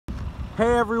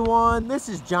Hey everyone, this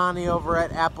is Johnny over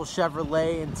at Apple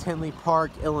Chevrolet in Tinley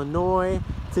Park, Illinois.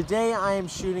 Today I am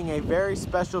shooting a very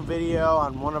special video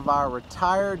on one of our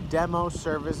retired demo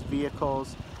service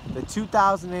vehicles, the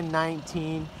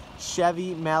 2019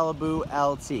 Chevy Malibu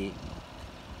LT.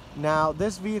 Now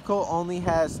this vehicle only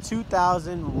has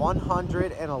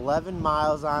 2,111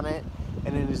 miles on it,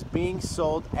 and it is being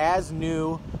sold as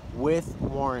new with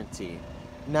warranty.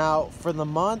 Now, for the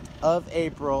month of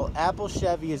April, Apple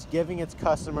Chevy is giving its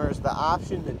customers the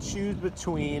option to choose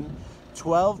between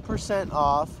 12%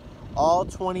 off all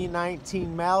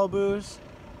 2019 Malibus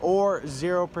or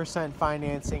 0%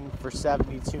 financing for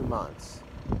 72 months.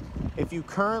 If you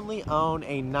currently own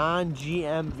a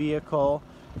non-GM vehicle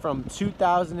from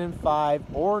 2005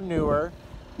 or newer,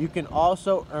 you can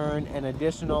also earn an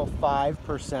additional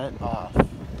 5% off.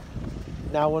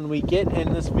 Now, when we get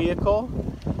in this vehicle,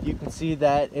 you can see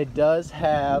that it does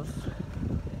have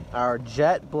our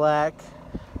jet black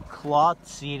cloth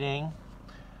seating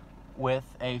with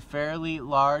a fairly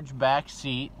large back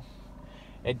seat.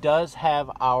 It does have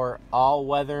our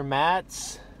all-weather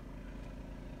mats,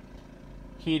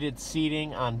 heated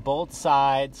seating on both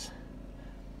sides,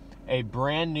 a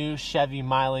brand new Chevy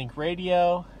MyLink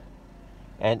radio,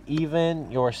 and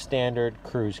even your standard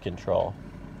cruise control.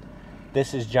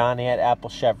 This is Johnny at Apple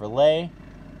Chevrolet.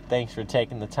 Thanks for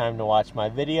taking the time to watch my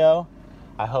video.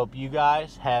 I hope you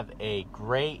guys have a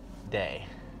great day.